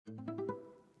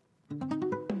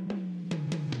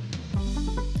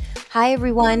Hi,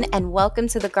 everyone, and welcome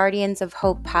to the Guardians of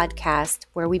Hope podcast,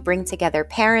 where we bring together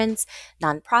parents,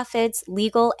 nonprofits,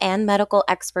 legal, and medical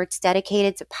experts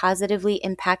dedicated to positively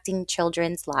impacting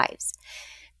children's lives.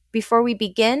 Before we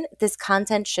begin, this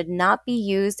content should not be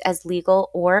used as legal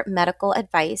or medical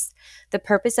advice. The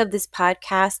purpose of this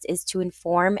podcast is to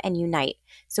inform and unite.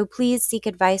 So please seek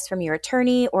advice from your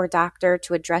attorney or doctor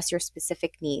to address your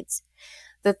specific needs.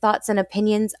 The thoughts and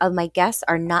opinions of my guests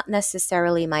are not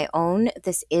necessarily my own.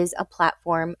 This is a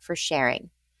platform for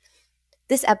sharing.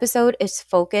 This episode is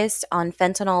focused on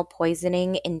fentanyl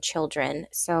poisoning in children.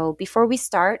 So, before we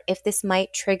start, if this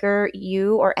might trigger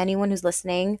you or anyone who's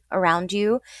listening around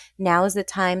you, now is the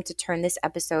time to turn this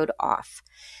episode off.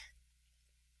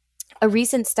 A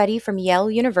recent study from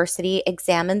Yale University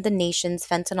examined the nation's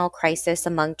fentanyl crisis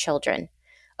among children.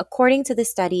 According to the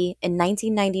study, in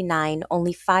 1999,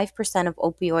 only 5% of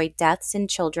opioid deaths in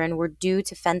children were due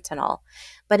to fentanyl.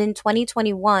 But in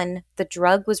 2021, the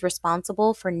drug was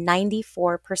responsible for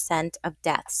 94% of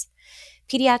deaths.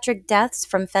 Pediatric deaths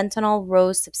from fentanyl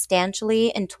rose substantially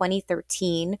in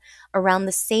 2013. Around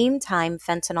the same time,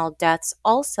 fentanyl deaths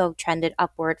also trended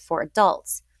upward for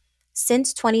adults.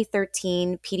 Since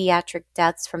 2013, pediatric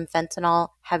deaths from fentanyl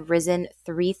have risen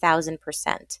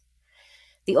 3,000%.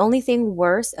 The only thing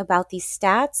worse about these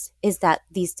stats is that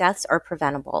these deaths are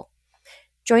preventable.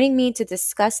 Joining me to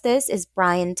discuss this is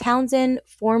Brian Townsend,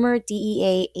 former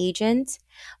DEA agent.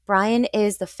 Brian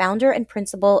is the founder and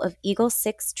principal of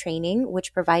Illicit Training,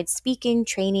 which provides speaking,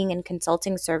 training, and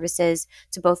consulting services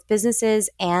to both businesses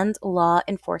and law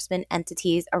enforcement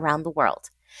entities around the world.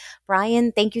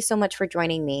 Brian, thank you so much for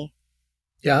joining me.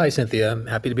 Yeah, hi, Cynthia. I'm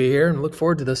happy to be here and look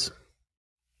forward to this.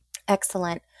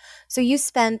 Excellent. So you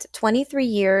spent 23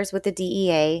 years with the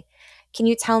DEA. Can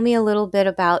you tell me a little bit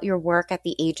about your work at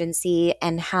the agency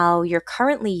and how you're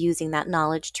currently using that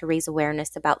knowledge to raise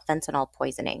awareness about fentanyl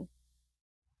poisoning?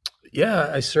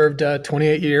 Yeah, I served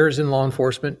 28 years in law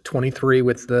enforcement, 23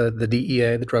 with the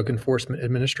DEA, the Drug Enforcement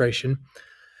Administration.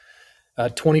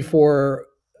 24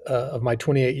 of my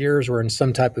 28 years were in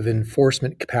some type of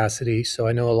enforcement capacity, so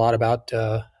I know a lot about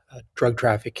drug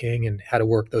trafficking and how to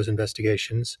work those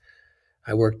investigations.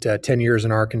 I worked 10 years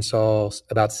in Arkansas,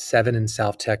 about 7 in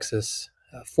South Texas,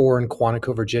 4 in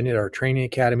Quantico, Virginia, at our training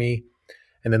academy.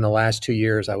 And then the last 2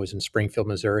 years, I was in Springfield,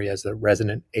 Missouri, as the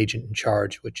resident agent in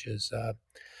charge, which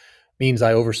means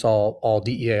I oversaw all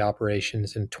DEA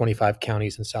operations in 25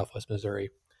 counties in Southwest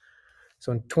Missouri.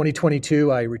 So in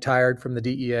 2022, I retired from the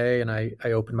DEA and I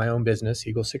opened my own business,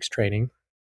 Eagle Six Training.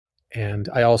 And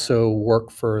I also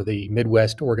work for the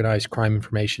Midwest Organized Crime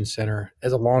Information Center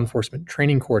as a law enforcement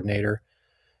training coordinator.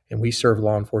 And we serve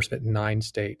law enforcement in 9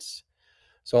 states.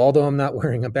 So although I'm not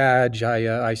wearing a badge,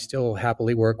 I still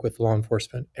happily work with law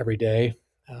enforcement every day.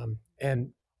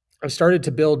 And I've started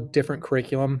to build different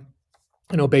curriculum,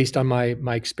 based on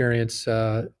my experience,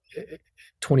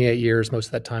 28 years, most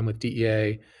of that time with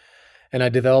DEA. And I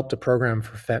developed a program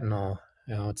for fentanyl.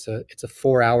 It's a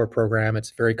 4-hour program.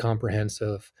 It's very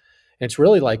comprehensive. And it's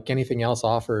really like anything else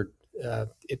offered.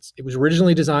 It was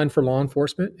originally designed for law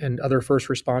enforcement and other first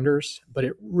responders, but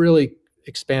it really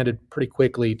expanded pretty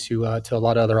quickly to a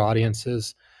lot of other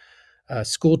audiences: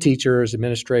 school teachers,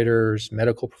 administrators,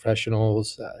 medical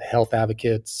professionals, health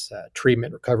advocates,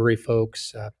 treatment recovery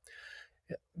folks.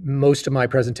 Most of my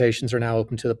presentations are now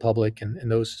open to the public, and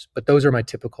those are my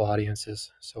typical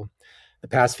audiences. So, the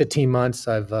past 15 months,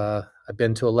 I've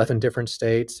been to 11 different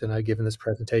states, and I've given this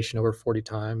presentation over 40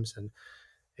 times, and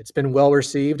it's been well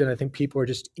received. And I think people are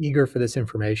just eager for this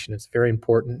information. It's very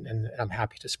important, and I'm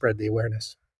happy to spread the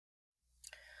awareness.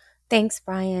 Thanks,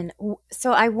 Brian.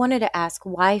 So I wanted to ask,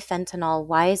 why fentanyl?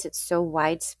 Why is it so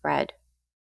widespread?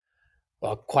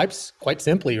 Well, quite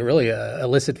simply, really,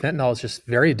 illicit fentanyl is just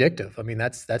very addictive. I mean,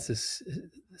 that's as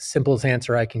simple as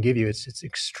answer I can give you. It's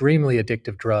extremely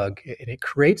addictive drug, and it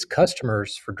creates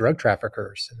customers for drug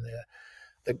traffickers, and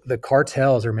the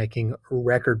cartels are making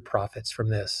record profits from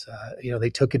this. They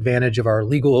took advantage of our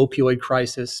legal opioid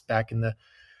crisis back in the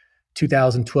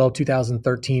 2012,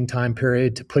 2013 time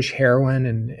period to push heroin,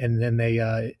 and then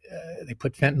they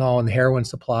put fentanyl in the heroin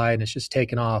supply, and it's just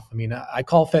taken off. I mean, I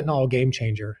call fentanyl a game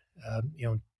changer. Uh, you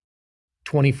know,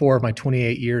 24 of my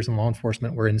 28 years in law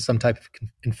enforcement were in some type of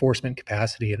enforcement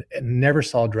capacity, and never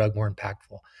saw a drug more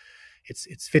impactful.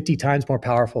 It's 50 times more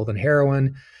powerful than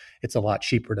heroin. It's a lot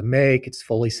cheaper to make. It's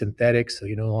fully synthetic, so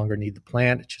you no longer need the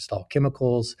plant. It's just all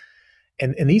chemicals.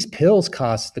 And these pills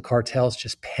cost the cartels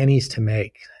just pennies to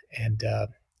make. And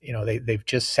they've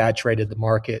just saturated the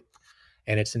market,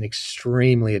 and it's an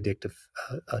extremely addictive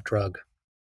drug.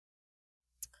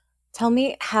 Tell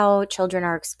me how children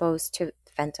are exposed to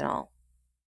fentanyl.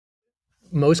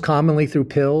 Most commonly through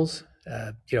pills,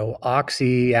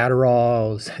 Oxy,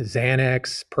 Adderall,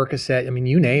 Xanax, Percocet. I mean,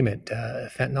 you name it.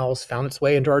 Fentanyl's found its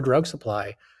way into our drug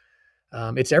supply.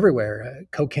 It's everywhere.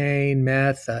 Cocaine,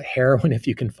 meth, heroin, if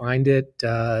you can find it,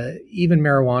 even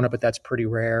marijuana, but that's pretty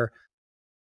rare.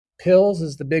 Pills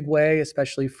is the big way,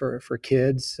 especially for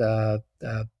kids.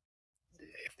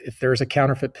 If there's a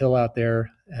counterfeit pill out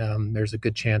there, there's a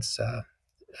good chance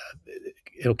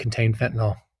it'll contain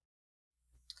fentanyl.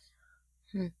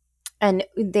 Hmm. And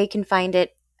they can find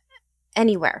it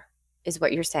anywhere, is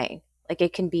what you're saying. Like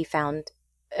it can be found,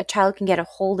 a child can get a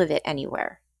hold of it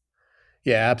anywhere.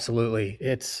 Yeah, absolutely.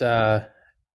 It's all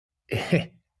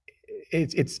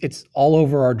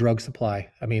over our drug supply.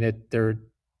 I mean,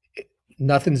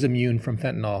 nothing's immune from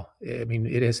fentanyl. I mean,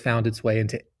 it has found its way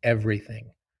into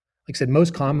everything. Like I said,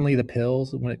 most commonly the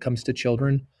pills when it comes to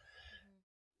children,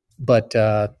 but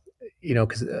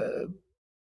because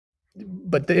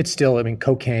but it's still, I mean,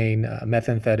 cocaine,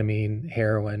 methamphetamine,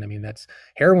 heroin. I mean, that's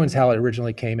heroin's how it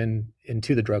originally came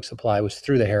into the drug supply, was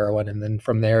through the heroin, and then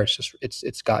from there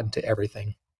it's gotten to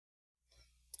everything.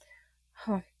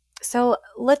 Huh. So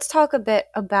let's talk a bit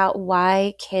about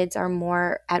why kids are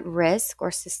more at risk or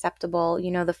susceptible.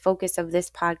 You know, the focus of this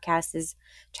podcast is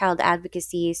child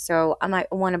advocacy. So I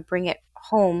might want to bring it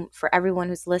home for everyone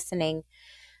who's listening.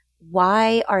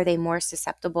 Why are they more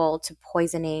susceptible to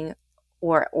poisoning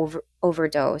or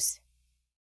overdose?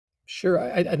 Sure,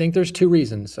 I think there's two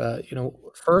reasons.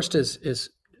 First is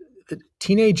the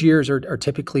teenage years are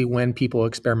typically when people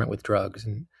experiment with drugs,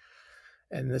 and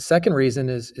the second reason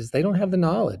is they don't have the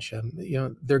knowledge.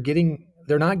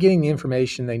 They're not getting the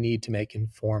information they need to make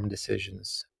informed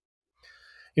decisions.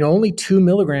 Only 2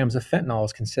 milligrams of fentanyl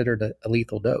is considered a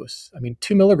lethal dose. I mean,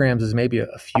 2 milligrams is maybe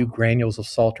a few granules of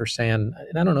salt or sand.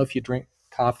 And I don't know if you drink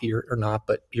coffee or not,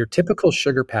 but your typical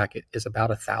sugar packet is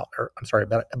about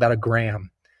about a gram.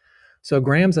 So a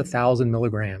gram's 1,000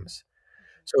 milligrams.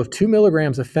 So if 2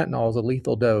 milligrams of fentanyl is a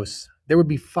lethal dose, there would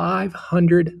be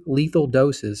 500 lethal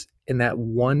doses in that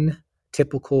one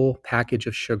typical package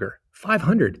of sugar.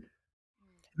 500.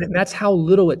 And that's how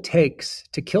little it takes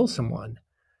to kill someone.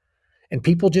 And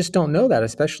people just don't know that,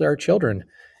 especially our children.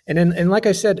 And like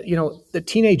I said, the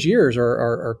teenage years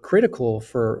are critical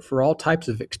for all types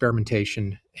of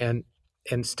experimentation. And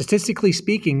statistically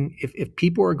speaking, if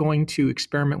people are going to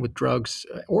experiment with drugs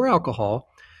or alcohol,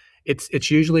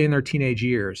 it's usually in their teenage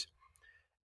years.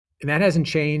 And that hasn't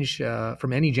changed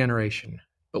from any generation.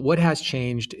 But what has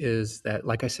changed is that,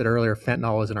 like I said earlier,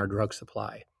 fentanyl is in our drug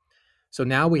supply. So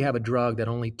now we have a drug that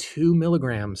only 2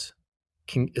 milligrams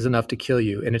is enough to kill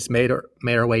you, and it's made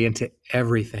our way into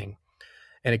everything.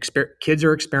 And kids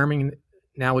are experimenting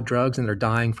now with drugs, and they're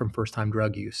dying from first time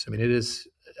drug use. I mean, it is.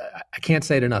 I can't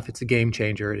say it enough. It's a game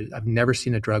changer. I've never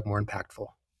seen a drug more impactful.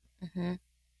 Hmm.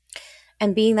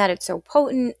 And being that it's so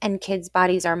potent and kids'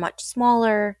 bodies are much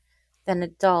smaller than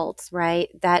adults, right?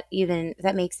 That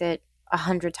makes it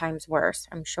 100 times worse,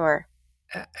 I'm sure.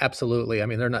 Absolutely. I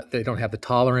mean, they don't have the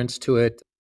tolerance to it.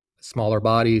 Smaller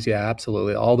bodies, yeah,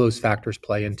 absolutely. All those factors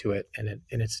play into it, and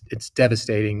it's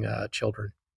devastating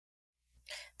children.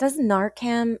 Does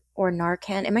Narcan or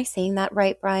Narcan, am I saying that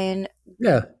right, Brian?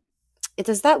 Yeah,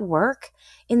 Does that work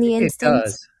in the it instance?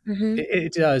 does. Hmm.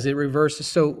 It does. It reverses.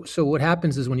 So what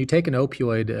happens is when you take an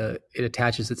opioid, it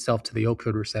attaches itself to the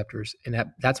opioid receptors, and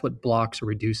that's what blocks or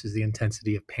reduces the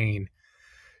intensity of pain.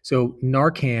 So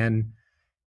Narcan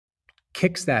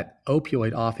kicks that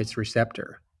opioid off its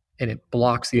receptor, and it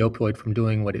blocks the opioid from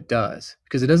doing what it does,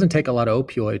 because it doesn't take a lot of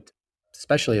opioid,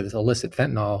 especially this illicit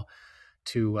fentanyl,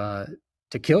 to uh,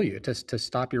 to kill you, to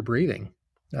stop your breathing.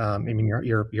 I mean,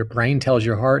 your brain tells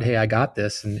your heart, "Hey, I got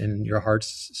this," and your heart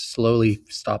slowly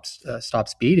stops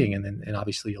beating, and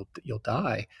obviously you'll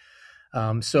die.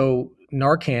 So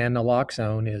Narcan,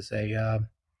 naloxone,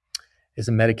 is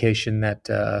a medication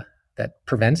that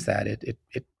prevents that. It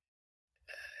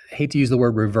I hate to use the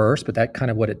word reverse, but that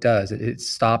kind of what it does. It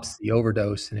stops the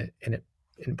overdose, and it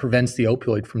prevents the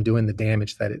opioid from doing the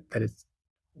damage that it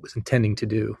was intending to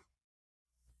do.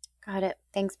 Got it.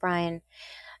 Thanks, Brian.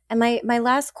 And my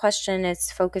last question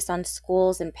is focused on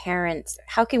schools and parents.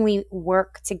 How can we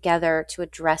work together to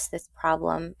address this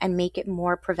problem and make it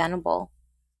more preventable?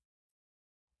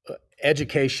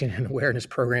 Education and awareness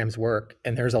programs work,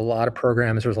 and there's a lot of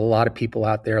programs. There's a lot of people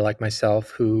out there like myself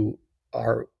who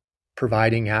are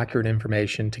providing accurate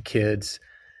information to kids,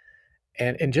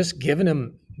 and just giving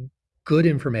them good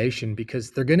information,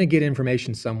 because they're going to get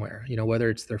information somewhere, whether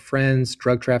it's their friends,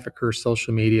 drug traffickers,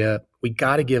 social media. We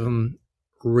got to give them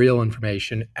real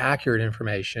information, accurate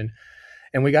information,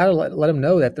 and we got to let them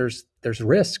know that there's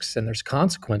risks and there's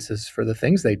consequences for the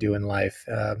things they do in life.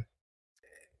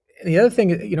 And the other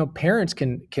thing, parents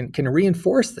can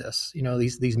reinforce this,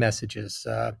 these messages.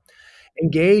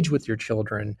 Engage with your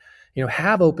children,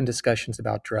 have open discussions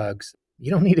about drugs. You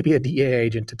don't need to be a DA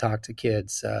agent to talk to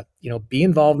kids. Be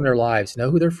involved in their lives, know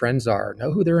who their friends are,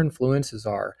 know who their influences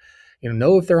are,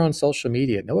 know if they're on social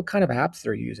media, know what kind of apps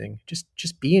they're using.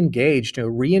 Just be engaged,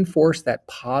 reinforce that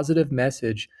positive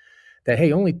message that,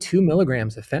 hey, only 2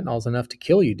 milligrams of fentanyl is enough to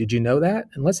kill you. Did you know that?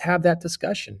 And let's have that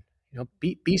discussion.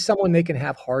 Be someone they can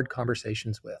have hard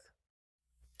conversations with.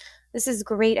 This is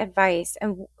great advice.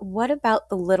 And what about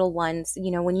the little ones?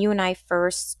 When you and I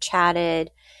first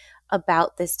chatted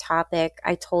about this topic,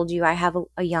 I told you I have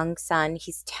a young son.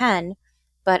 He's 10,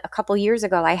 but a couple years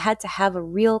ago, I had to have a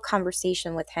real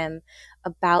conversation with him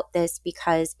about this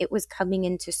because it was coming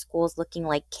into schools looking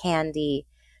like candy,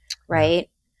 Yeah. right?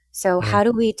 So, Yeah. how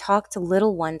do we talk to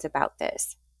little ones about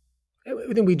this?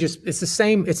 I think it's the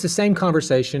same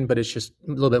conversation, but it's just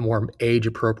a little bit more age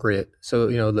appropriate. So,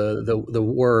 the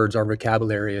words, our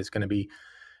vocabulary is going to be,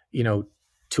 you know,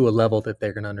 to a level that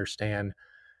they're going to understand.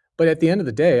 But at the end of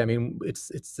the day, I mean, it's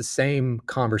the same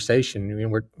conversation. I mean,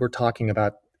 we're talking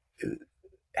about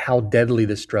how deadly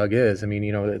this drug is. I mean,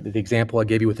 the example I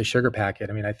gave you with the sugar packet.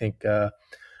 I mean, I think a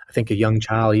young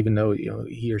child, even though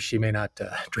he or she may not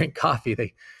drink coffee,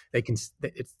 they can.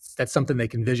 That's something they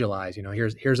can visualize.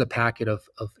 Here's a packet of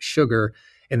sugar,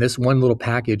 and this one little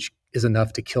package is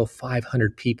enough to kill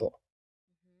 500 people.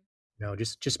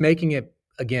 Just making it,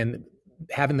 again,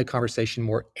 having the conversation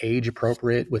more age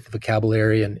appropriate with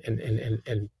vocabulary and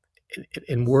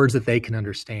words that they can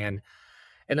understand,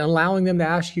 and allowing them to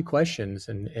ask you questions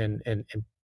and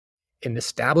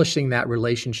establishing that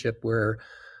relationship where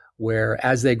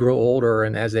as they grow older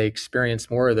and as they experience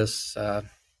more of this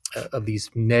of these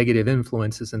negative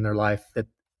influences in their life, that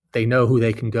they know who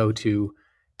they can go to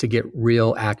get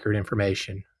real accurate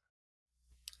information.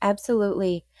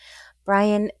 Absolutely.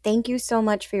 Brian, thank you so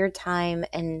much for your time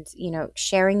and,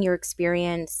 sharing your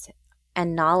experience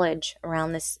and knowledge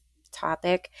around this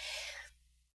topic.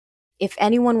 If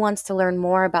anyone wants to learn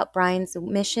more about Brian's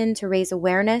mission to raise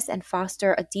awareness and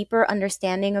foster a deeper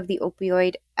understanding of the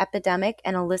opioid epidemic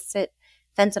and illicit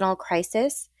fentanyl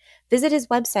crisis, visit his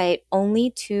website,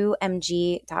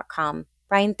 only2mg.com.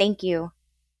 Brian, thank you.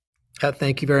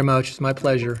 Thank you very much. It's my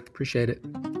pleasure. Appreciate it.